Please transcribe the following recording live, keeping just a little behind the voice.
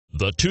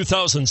The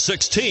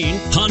 2016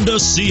 Honda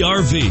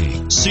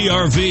CR-V.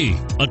 CR-V,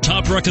 a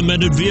top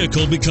recommended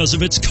vehicle because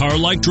of its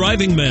car-like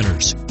driving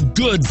manners,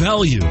 good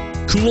value,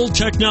 cool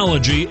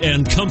technology,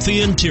 and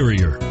comfy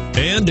interior.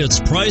 And it's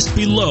priced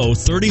below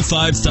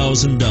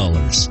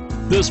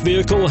 $35,000. This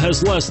vehicle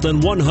has less than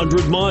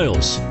 100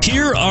 miles.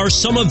 Here are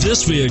some of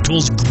this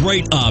vehicle's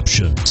great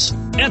options: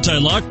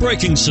 anti-lock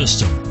braking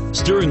system,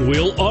 steering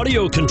wheel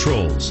audio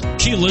controls,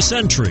 keyless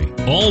entry,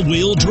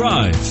 all-wheel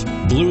drive,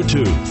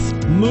 Bluetooth,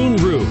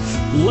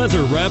 moonroof,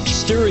 leather-wrapped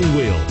steering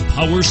wheel,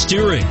 power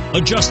steering,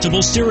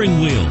 adjustable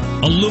steering wheel,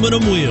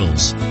 aluminum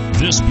wheels.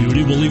 This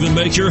beauty will even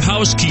make your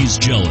house keys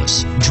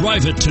jealous.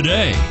 Drive it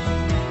today.